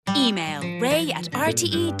Email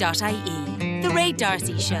ray@rte.ie. The Ray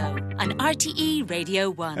D'Arcy Show on RTE Radio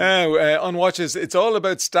 1. On watches, it's all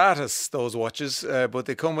about status, those watches, but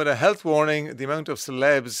they come with a health warning. The amount of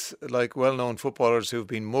celebs, like well-known footballers who've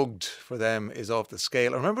been mugged for them, is off the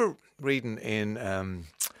scale. I remember reading in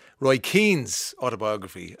Roy Keane's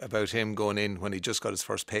autobiography about him going in when he just got his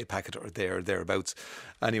first pay packet or thereabouts,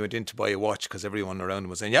 and he went in to buy a watch because everyone around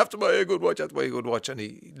him was saying, you have to buy a good watch, and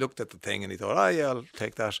he looked at the thing and he thought, yeah, I'll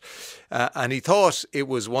take that, and he thought it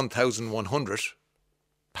was £1,100,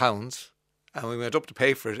 and when we went up to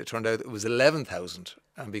pay for it, it turned out it was 11,000.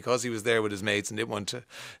 And because he was there with his mates and didn't want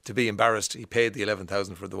to be embarrassed, he paid the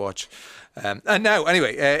 11,000 for the watch. And now,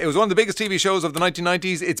 anyway, it was one of the biggest TV shows of the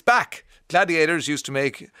 1990s. It's back. Gladiators used to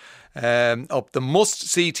make up the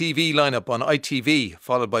must-see TV lineup on ITV,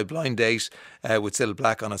 followed by Blind Date with Cilla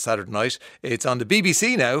Black on a Saturday night. It's on the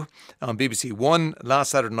BBC now, on BBC One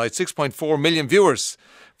last Saturday night. 6.4 million viewers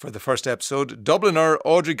for the first episode. Dubliner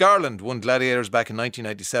Audrey Garland won Gladiators back in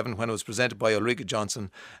 1997 when it was presented by Ulrika Jonsson,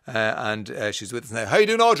 and she's with us now. How you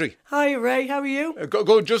doing, Audrey? Hi, Ray. How are you?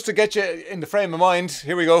 Good. Just to get you in the frame of mind,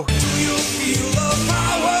 here we go. Do you feel the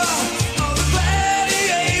power of the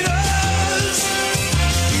gladiators?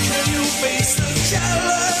 Can you face the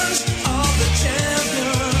challenge of the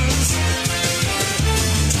champions?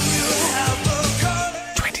 Do you have the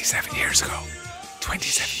courage? 27 years ago.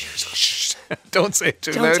 27 years ago. Shh. Don't say it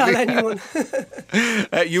too Don't loudly. tell anyone.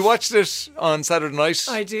 You watched it on Saturday night.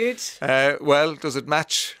 I did. Well, does it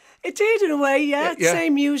match? It did in a way, yeah. Yeah.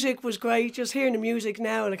 Same music was great. Just hearing the music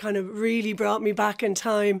now, and it kind of really brought me back in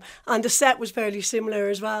time. And the set was fairly similar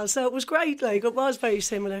as well. So it was great. Like, it was very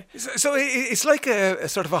similar. So it's like a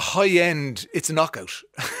sort of a high-end, it's a knockout.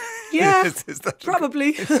 Yeah, Is that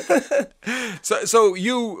probably. So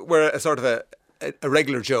you were a sort of a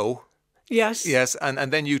regular Joe. Yes. Yes,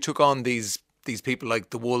 and then you took on these people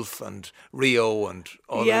like The Wolf and Rio and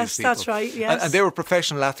all these people. Yes, that's right, yes. And they were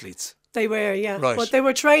professional athletes. They were, yeah. Right. But they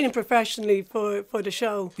were training professionally for the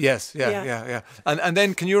show. Yes, yeah. And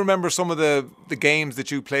then can you remember some of the games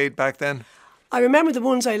that you played back then? I remember the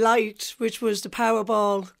ones I liked, which was the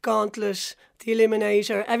Powerball, Gauntlet, the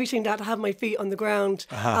Eliminator, everything that had my feet on the ground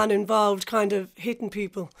and involved kind of hitting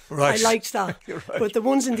people. Right. I liked that. You're right. But the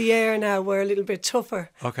ones in the air now were a little bit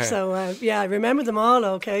tougher. Okay. So, I remember them all,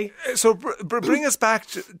 okay. So bring us back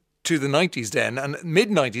to the 90s then, and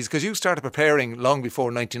mid-90s, because you started preparing long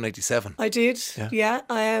before 1997. I did, yeah.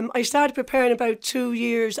 I started preparing about 2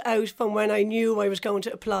 years out from when I knew I was going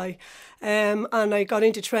to apply. And I got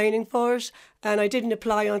into training for it, and I didn't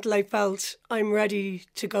apply until I felt I'm ready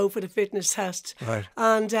to go for the fitness test. Right.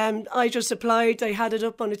 And I just applied. I had it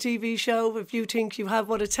up on a TV show. If you think you have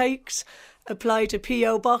what it takes, apply to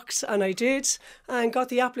PO Box, and I did, and got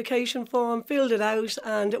the application form, filled it out,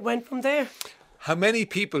 and it went from there. How many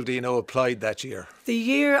people do you know applied that year? The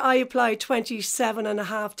year I applied,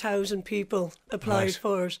 27,500 people applied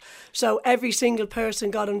for it. So every single person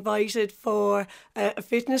got invited for a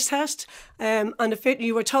fitness test. And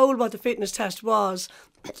you were told what the fitness test was.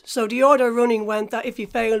 So the order running went that if you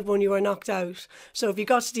failed one, you were knocked out. So if you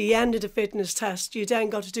got to the end of the fitness test, you then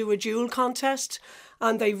got to do a duel contest.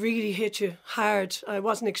 And they really hit you hard. I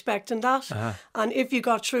wasn't expecting that. And if you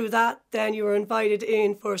got through that, then you were invited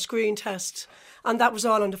in for a screen test. And that was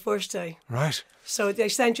all on the first day. Right. So they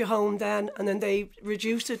sent you home then, and then they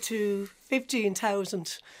reduced it to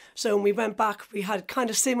 15,000. So when we went back, we had kind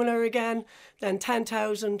of similar again, then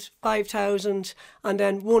 10,000, 5,000, and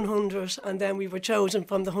then 100, and then we were chosen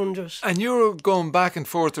from the 100. And you were going back and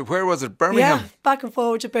forth to, where was it, Birmingham? Yeah, back and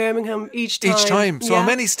forward to Birmingham each time. Each time. So yeah. how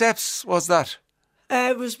many steps was that?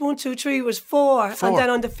 It was 1, 2, 3, it was 4. 4. And then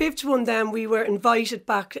on the 5th one then we were invited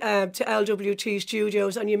back to LWT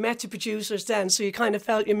Studios, and you met the producers then, so you kind of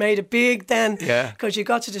felt you made it big then, because you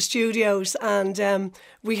got to the studios, and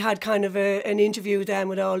we had kind of an interview then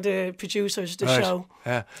with all the producers of the show.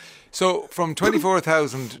 Yeah. So from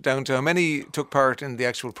 24,000 down to how many took part in the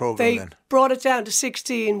actual programme then? They brought it down to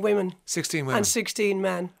 16 women. 16 women? And 16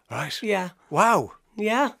 men. Right. Yeah. Wow.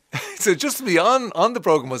 Yeah. So just to be on the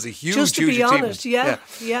programme was a huge, just to huge be achievement. honest, yeah.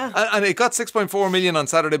 And it got 6.4 million on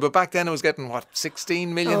Saturday, but back then it was getting,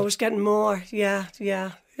 16 million? Oh, it was getting more, yeah.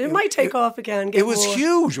 It might take off again. It was more.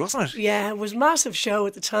 huge, wasn't it? Yeah, it was a massive show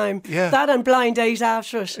at the time. Yeah. That and Blind Date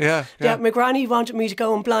after it. Yeah. My granny wanted me to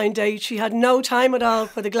go on Blind Date. She had no time at all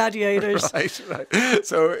for the Gladiators. Right.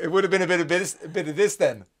 So it would have been a bit of this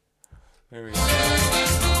then. There we go.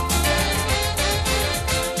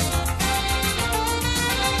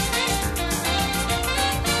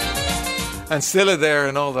 And Cilla there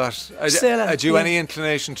and all that. Cilla, had you any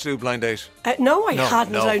inclination to do Blind Date? No, I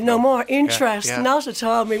hadn't. I had no more interest, Yeah. not at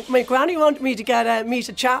all. My granny wanted me to get meet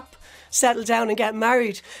a chap settle down and get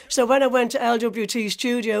married. So when I went to LWT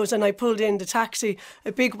Studios and I pulled in the taxi,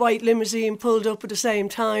 a big white limousine pulled up at the same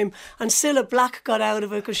time, and Cilla Black got out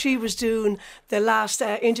of it because she was doing the last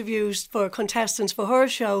interviews for contestants for her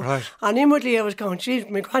show. Right. And inwardly I was going, geez,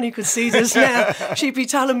 my granny could see this now. She'd be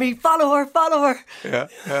telling me, follow her. Yeah.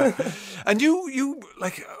 And you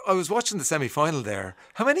like, I was watching the semi-final there.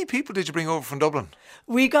 How many people did you bring over from Dublin?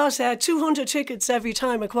 We got 200 tickets every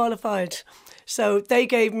time I qualified. So they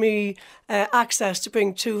gave me access to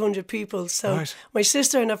bring 200 people. So Right. my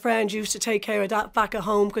sister and a friend used to take care of that back at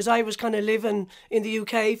home because I was kind of living in the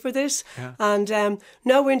UK for this. Yeah. And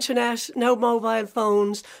no internet, no mobile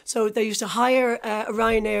phones. So they used to hire a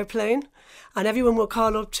Ryanair plane. And everyone would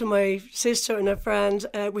call up to my sister and her friend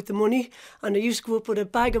with the money. And they used to go up with a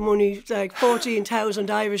bag of money, like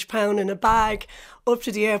 14,000 Irish pound in a bag, up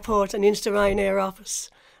to the airport and into the Ryanair office.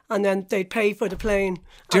 And then they'd pay for the plane.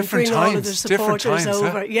 Different and bring all of times, the different supporters times,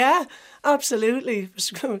 over. huh? Yeah, absolutely.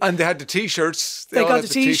 And they had the T-shirts. They all got had the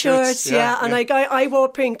T-shirts, yeah. And yeah. I wore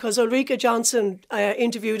pink because Ulrika Jonsson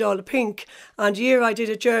interviewed all the pink. And the year I did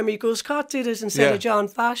it, Jeremy Guscott did it instead Yeah. of John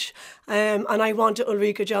Fash. And I wanted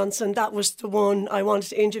Ulrika Jonsson. That was the one I wanted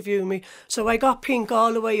to interview me. So I got pink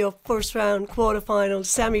all the way up, first round, quarter-final,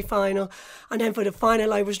 semi-final. And then for the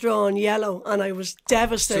final, I was drawn yellow. And I was So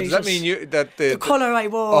devastated. does that mean that the colour I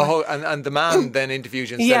wore. Oh, and the man then interviewed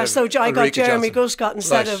you instead Yeah, of so I got Ulrika Jeremy Jonsson. Guscott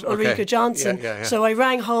instead Right, of Ulrika okay. Jonsson. Yeah. So I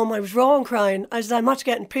rang home, I was raw and crying. I said, I'm not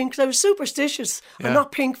getting pink, because I was superstitious. Yeah. I'm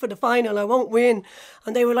not pink for the final, I won't win.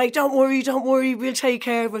 And they were like, don't worry, we'll take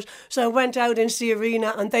care of it. So I went out into the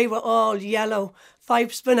arena and they were all yellow.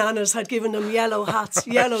 Fifes Bananas had given them yellow hats,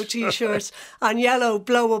 yellow T-shirts and yellow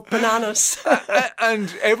blow-up bananas.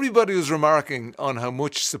 And everybody was remarking on how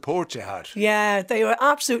much support you had. Yeah, they were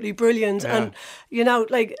absolutely brilliant. Yeah. And, you know,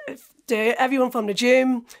 like everyone from the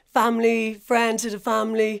gym, family, friends of the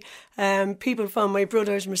family, people from my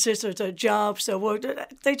brothers, my sisters, their jobs, their work,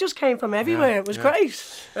 they just came from everywhere. It was great.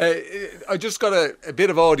 I just got a bit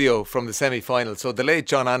of audio from the semi-final. So the late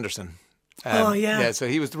John Anderson. Yeah, so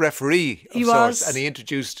he was the referee of He sorts, was. and he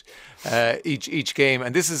introduced each game.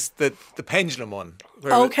 And this is the pendulum one.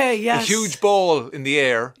 where Okay, yes. A huge ball in the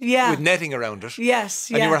air Yeah. with netting around it. Yes,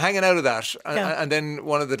 And yeah. you were hanging out of that. Yeah. And then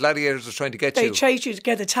one of the gladiators was trying to get They you. chase you to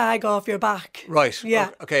get a tag off your back. Right. Yeah.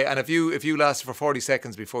 Okay. And if you lasted for 40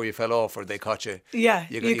 seconds before you fell off or they caught you, Yeah,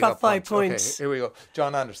 you got 5 points. Okay, here we go.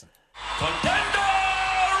 John Anderson. Contender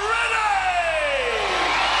ready!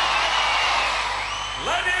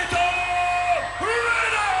 Gladiator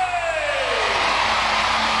ready!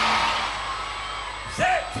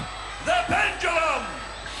 Set the pendulum!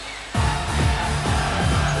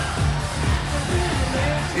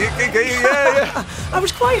 Yeah. I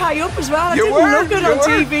was quite high up as well. I You didn't were, look it you on were.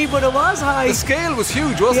 TV, but it was high. The scale was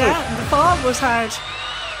huge, wasn't Yeah, it? and the fall was hard.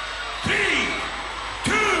 3,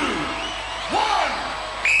 2, 1.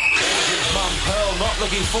 Mum Pearl not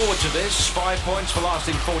looking forward to this. 5 points for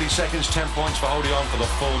lasting 40 seconds, 10 points for holding on for the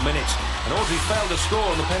full minute. And Audrey failed to score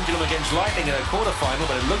on the pendulum against Lightning in her quarter-final,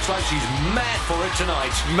 but it looks like she's mad for it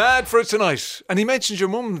tonight. Mad for it tonight. And he mentioned your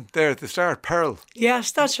mum there at the start, Pearl.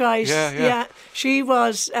 Yes, that's right. Yeah. She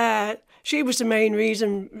was the main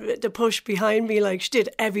reason, the push behind me. Like, she did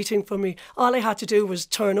everything for me. All I had to do was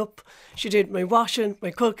turn up. She did my washing,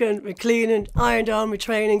 my cooking, my cleaning, ironed on my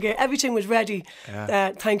training gear. Everything was ready,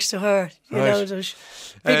 thanks to her. You Right. know, the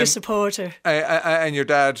biggest supporter. And your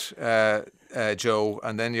dad, Joe,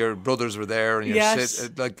 and then your brothers were there, and your Yes.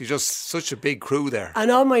 you're just such a big crew there.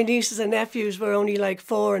 And all my nieces and nephews were only like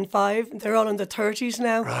 4 and 5. They're all in their 30s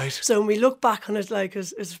now. Right. So when we look back on it, like,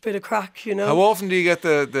 it's a bit of crack, you know. How often do you get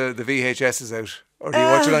the VHSs out? Or do you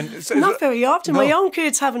watch it on... Not very often. No. My own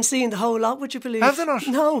kids haven't seen the whole lot, would you believe? Have they not?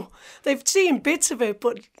 No. They've seen bits of it,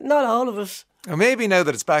 but not all of it. Or maybe now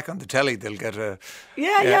that it's back on the telly, they'll get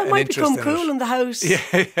Yeah, an it might interest become in cool it. in the house.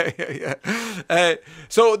 Yeah.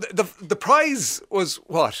 So the prize was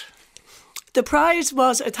what? The prize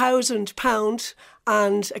was £1,000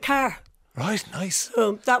 and a car. Right, nice.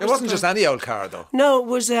 That It was wasn't the just any old car, though. No, it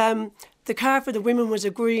was the car for the women was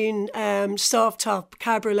a green soft top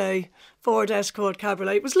cabriolet, Ford Escort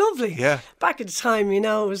cabriolet. It was lovely. Yeah. Back at the time, you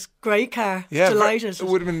know, it was a great car. Yeah, Delighted. it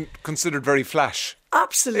would have been considered very flash.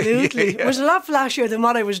 Absolutely. Yeah. It was a lot flashier than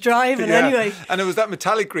what I was driving Yeah. anyway. And it was that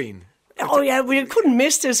metallic green. Oh yeah, we couldn't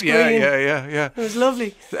miss this green. Yeah. It was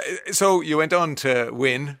lovely. So you went on to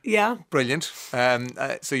win. Yeah. Brilliant.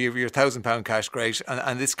 So you have your £1,000 cash, great,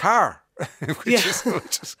 and this car, which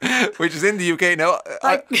is in the UK now.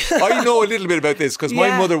 I know a little bit about this because my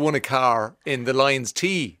Yeah. mother won a car in the Lions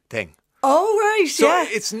Tea thing. Oh, right, So yeah.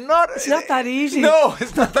 it's not that easy. No,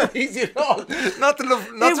 it's not that easy at all. Not to look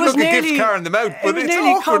a gift car in the mouth, but it was it's nearly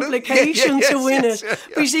awkward. complication to win it. Yeah.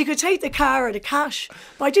 Because you could take the car or the cash,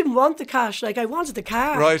 but I didn't want the cash. Like, I wanted the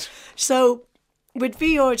car. Right. So with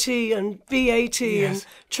VRT and VAT Yes. and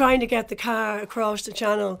trying to get the car across the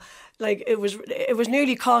channel, like it was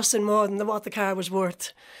nearly costing more than what the car was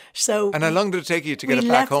worth. So And how long did it take you to get we it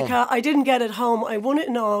back left home? the car. I didn't get it home. I won it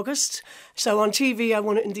in August. So on TV, I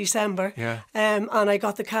won it in December. Yeah. And I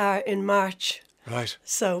got the car in March. Right.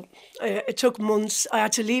 So it took months. I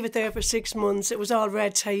had to leave it there for 6 months. It was all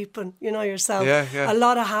red tape and, you know yourself, Yeah. a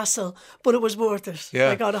lot of hassle, but it was worth it. Yeah.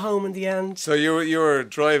 I got it home in the end. So you were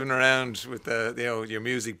driving around with your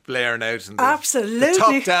music blaring out and the Absolutely.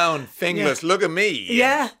 top down fingerless. Yeah. Look at me.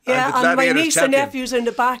 Yeah. the And my Gladiators niece and champion. nephews in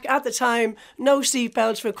the back at the time, no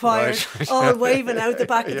seatbelts required, Right. all waving out the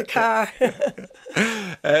back of the car.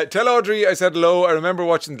 Tell Audrey I said hello. I remember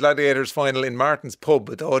watching the Gladiators final in Martin's pub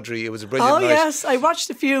with Audrey. It was a brilliant Oh, night. yes. I watched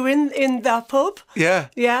a few in that pub. Yeah.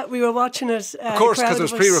 Yeah, we were watching it. Of course, because it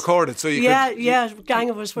was pre-recorded, so you could... Yeah, gang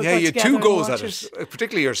of us were Yeah, got you had together 2 and goes at watched it,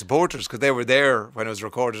 particularly your supporters, because they were there when it was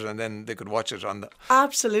recorded and then they could watch it on the...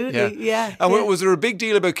 Absolutely, yeah. And yeah. was there a big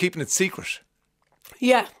deal about keeping it secret?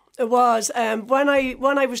 Yeah, it was. When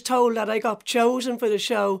I was told that I got chosen for the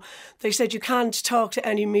show, they said you can't talk to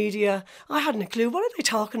any media. I hadn't a clue. What are they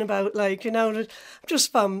talking about? Like, you know, I'm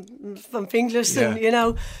just from Finglas, and Yeah. you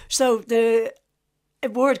know. So the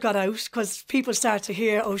word got out because people start to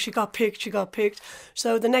hear, oh, she got picked.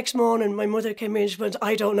 So the next morning, my mother came in. She went,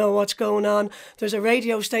 I don't know what's going on. There's a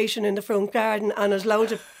radio station in the front garden, and there's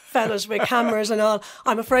loads of fellas with cameras and all.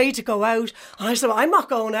 I'm afraid to go out. And I said, well, I'm not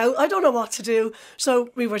going out. I don't know what to do. So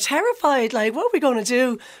we were terrified, like, what are we going to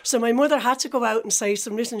do? So my mother had to go out and say to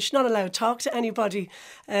them, listen, she's not allowed to talk to anybody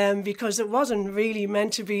because it wasn't really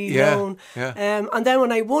meant to be known. Yeah. And then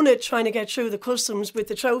when I won it, trying to get through the customs with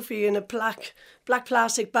the trophy in a black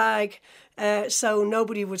plastic bag, so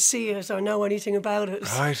nobody would see it or know anything about it.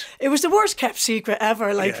 Right. It was the worst kept secret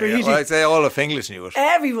ever, like, Yeah, really. well, I'd say all of English knew it.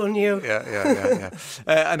 Everyone knew. Yeah.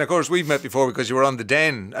 And of course, we've met before because you were on the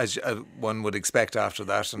Den, as one would expect after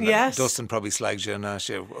that. And Yes. Dustin probably slagged you and asked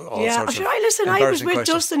you all Yeah, sorts sure. of Listen, I was embarrassing with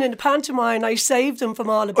questions. Dustin in the pantomime. I saved him from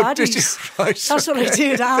all the Oh, baddies. did you? Right, That's what I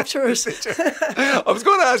did afterwards. I was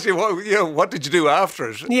going to ask you, what did you do after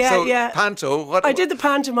it? Yeah, so, yeah. Panto, what? I did the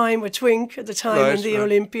pantomime with Twink at the time Right, in the right.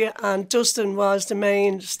 Olympia, and Dustin was the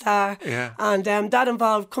main star. Yeah. And that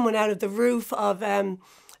involved coming out of the roof of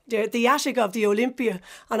the attic of the Olympia,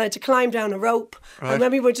 and I had to climb down a rope. Right. And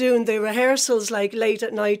when we were doing the rehearsals, like late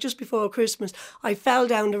at night, just before Christmas, I fell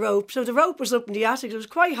down the rope. So the rope was up in the attic. It was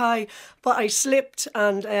quite high, but I slipped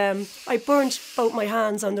and I burnt both my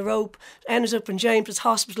hands on the rope. Ended up in James's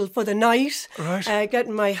Hospital for the night, Right.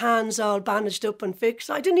 getting my hands all bandaged up and fixed.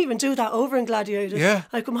 I didn't even do that over in Gladiators. Yeah.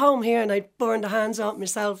 I come home here and I burned the hands off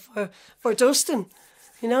myself for Dustin.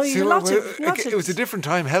 You know, See, you lots of it was a different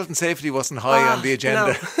time. Health and safety wasn't high on the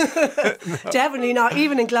agenda. No. Definitely not.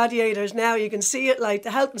 Even in Gladiators now, you can see it. Like,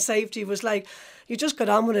 the health and safety was like, you just got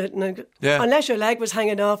on with it, and Yeah. unless your leg was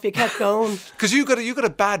hanging off, you kept going. Because you got a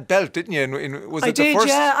bad belt, didn't you? Was I it the did, first?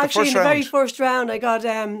 yeah. The Actually, first in the very round? first round, I got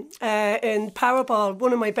in Powerball,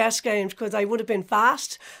 one of my best games, because I would have been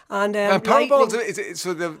fast. And Powerballs, lightning-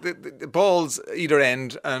 so the balls either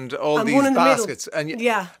end and all And these one in the middle. baskets, and you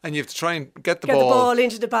have to try and get the get the ball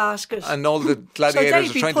into the basket. and all the So gladiators they'd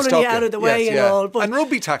are be trying to pulling stop you out of the way Yes, and yeah. all. But and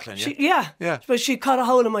rugby tackling you. Yeah. But she caught a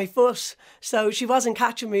hold of my foot. So she wasn't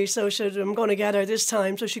catching me. So she said, I'm going to get her this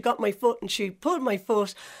time. So she got my foot and she pulled my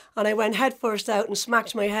foot. And I went head first out and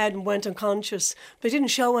smacked my head and went unconscious. But I didn't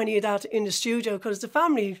show any of that in the studio because it's a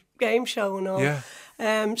family game show and all. Yeah.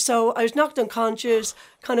 So I was knocked unconscious,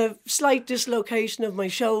 kind of slight dislocation of my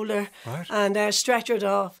shoulder, Right. and stretchered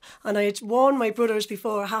off. And I had warned my brothers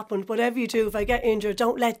before it happened, whatever you do, if I get injured,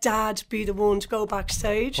 don't let Dad be the one to go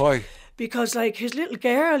backstage. Why? Because, like, his little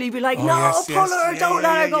girl, he'd be like, Oh, no, yes, pull yes. her, Yeah, don't yeah,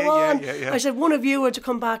 let her yeah, go yeah, on. yeah. I said, one of you were to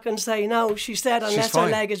come back and say, no, she said, unless her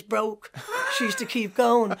fine. leg is broke, she's to keep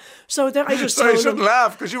going. So then I just Sorry, you told shouldn't them,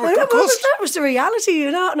 laugh because you were I know, but concussed. that was the reality,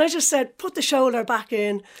 you know. And I just said, put the shoulder back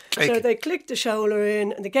in. Click. So they clicked the shoulder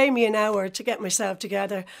in, and they gave me an hour to get myself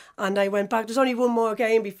together. And I went back. There's only one more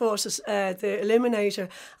game before the Eliminator,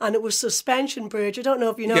 and it was suspension bridge. I don't know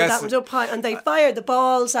if you know Yes. that one's up high, and they fired the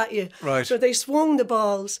balls at you. Right. So they swung the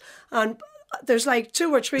balls, and there's like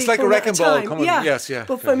 2 or 3. It's like a coming wrecking at a ball time. coming. Yeah. Yes, yeah.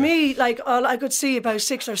 But for me, like I could see about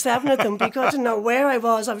 6 or 7 of them because I didn't know where I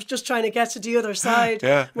was. I was just trying to get to the other side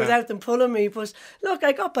without them pulling me. But look,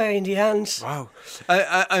 I got by in the end. Wow.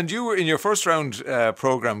 And you were in your first round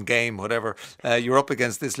programme game, whatever, you were up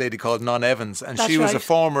against this lady called Non Evans, and That's she was a right.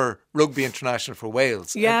 former rugby international for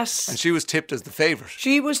Wales. Yes. And she was tipped as the favourite.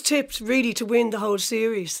 She was tipped really to win the whole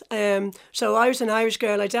series. So I was an Irish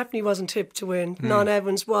girl. I definitely wasn't tipped to win. Non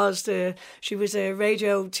Evans was she was a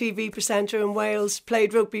radio TV presenter in Wales,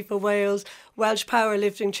 played rugby for Wales, Welsh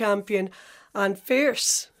powerlifting champion, and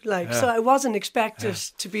fierce. So I wasn't expected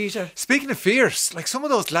to beat her. Speaking of fierce, like some of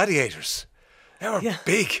those gladiators, they were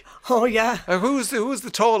big. Oh yeah. Who was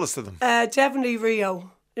the tallest of them? Definitely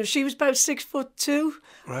Rio. She was about 6'2",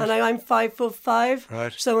 Right. and I'm 5'5".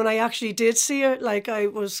 Right. So when I actually did see her, I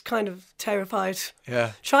was kind of terrified.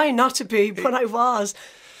 Yeah. Trying not to be, but I was.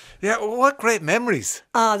 Yeah, well, what great memories.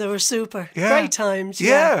 They were super. Yeah. Great times.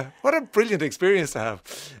 Yeah, what a brilliant experience to have.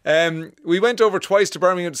 We went over twice to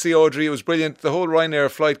Birmingham to see Audrey. It was brilliant. The whole Ryanair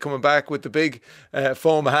flight coming back with the big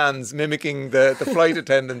foam hands mimicking the flight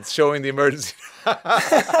attendants showing the emergency.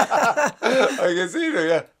 I can see there,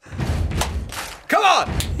 yeah. Come on!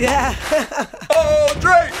 Yeah.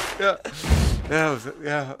 Audrey! Yeah.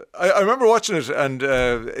 Yeah. I remember watching it and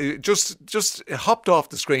it just hopped off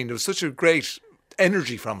the screen. There was such a great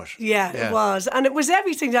energy from it. Yeah, it was. And it was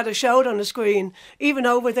everything that it showed on the screen. Even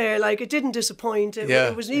over there, it didn't disappoint.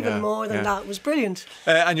 It was even more than that. It was brilliant.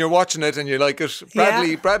 And you're watching it and you like it.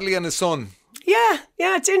 Bradley and his son. Yeah,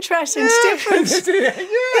 it's interesting. It's different. It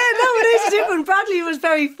is different. Bradley was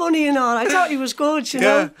very funny and all. I thought he was good, you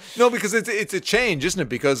know. No, because it's a change, isn't it?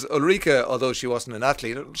 Because Ulrika, although she wasn't an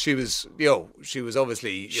athlete, she was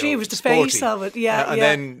obviously she was the sporty. face of it. And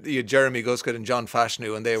then you had Jeremy Guscott and John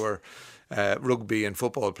Fashanu, and they were rugby and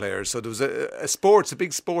football players. So there was a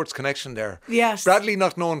big sports connection there. Yes. Bradley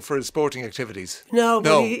not known for his sporting activities. No,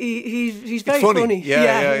 but he's very funny. He's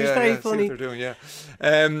very funny. See what they're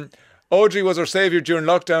doing, Audrey was our saviour during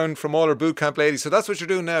lockdown from all our boot camp ladies. So that's what you're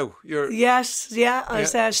doing now. I was still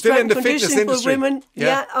in strength the and fitness conditioning for industry. women.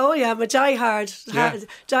 I'm a die hard.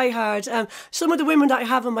 Some of the women that I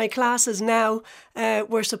have in my classes now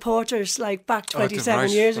were supporters back 27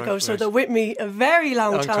 years ago. So they're with me a very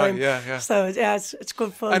long time. Yeah. So it's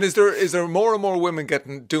good fun. And is there more and more women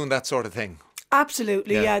doing that sort of thing?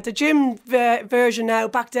 Absolutely, yeah. The gym version now,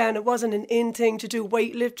 back then, it wasn't an in thing to do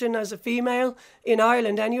weightlifting as a female, in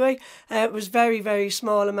Ireland anyway. It was very, very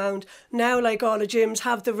small amount. Now, all the gyms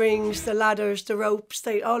have the rings, the ladders, the ropes,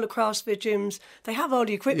 all the CrossFit gyms, they have all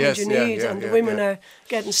the equipment you need, and the women are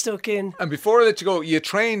getting stuck in. And before I let you go, you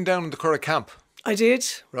trained down in the Curragh camp. I did.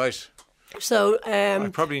 Right. So I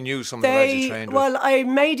probably knew some of the lads you trained with. Well, I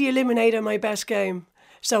made the Eliminator my best game.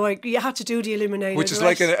 So you had to do the Eliminator. Which is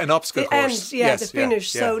like an obstacle course. The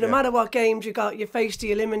finish. So no matter what games you got, you faced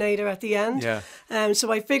the Eliminator at the end. Yeah.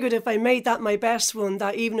 So I figured if I made that my best one,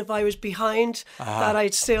 that even if I was behind, that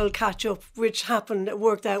I'd still catch up, which happened. It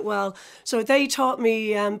worked out well. So they taught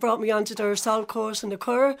me, brought me onto their assault course in the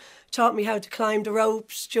Curragh, taught me how to climb the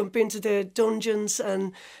ropes, jump into the dungeons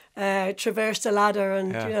and traverse the ladder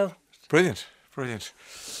and, Brilliant.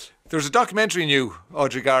 There's a documentary on you,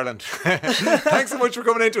 Audrey Garland. Thanks so much for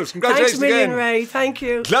coming into us. Congratulations again. Thanks a million, again. Ray. Thank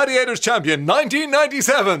you. Gladiators champion,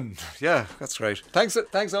 1997. Yeah, that's great. Thanks,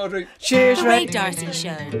 Audrey. Cheers, The Ray. Ray D'Arcy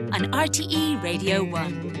Show on RTE Radio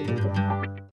 1.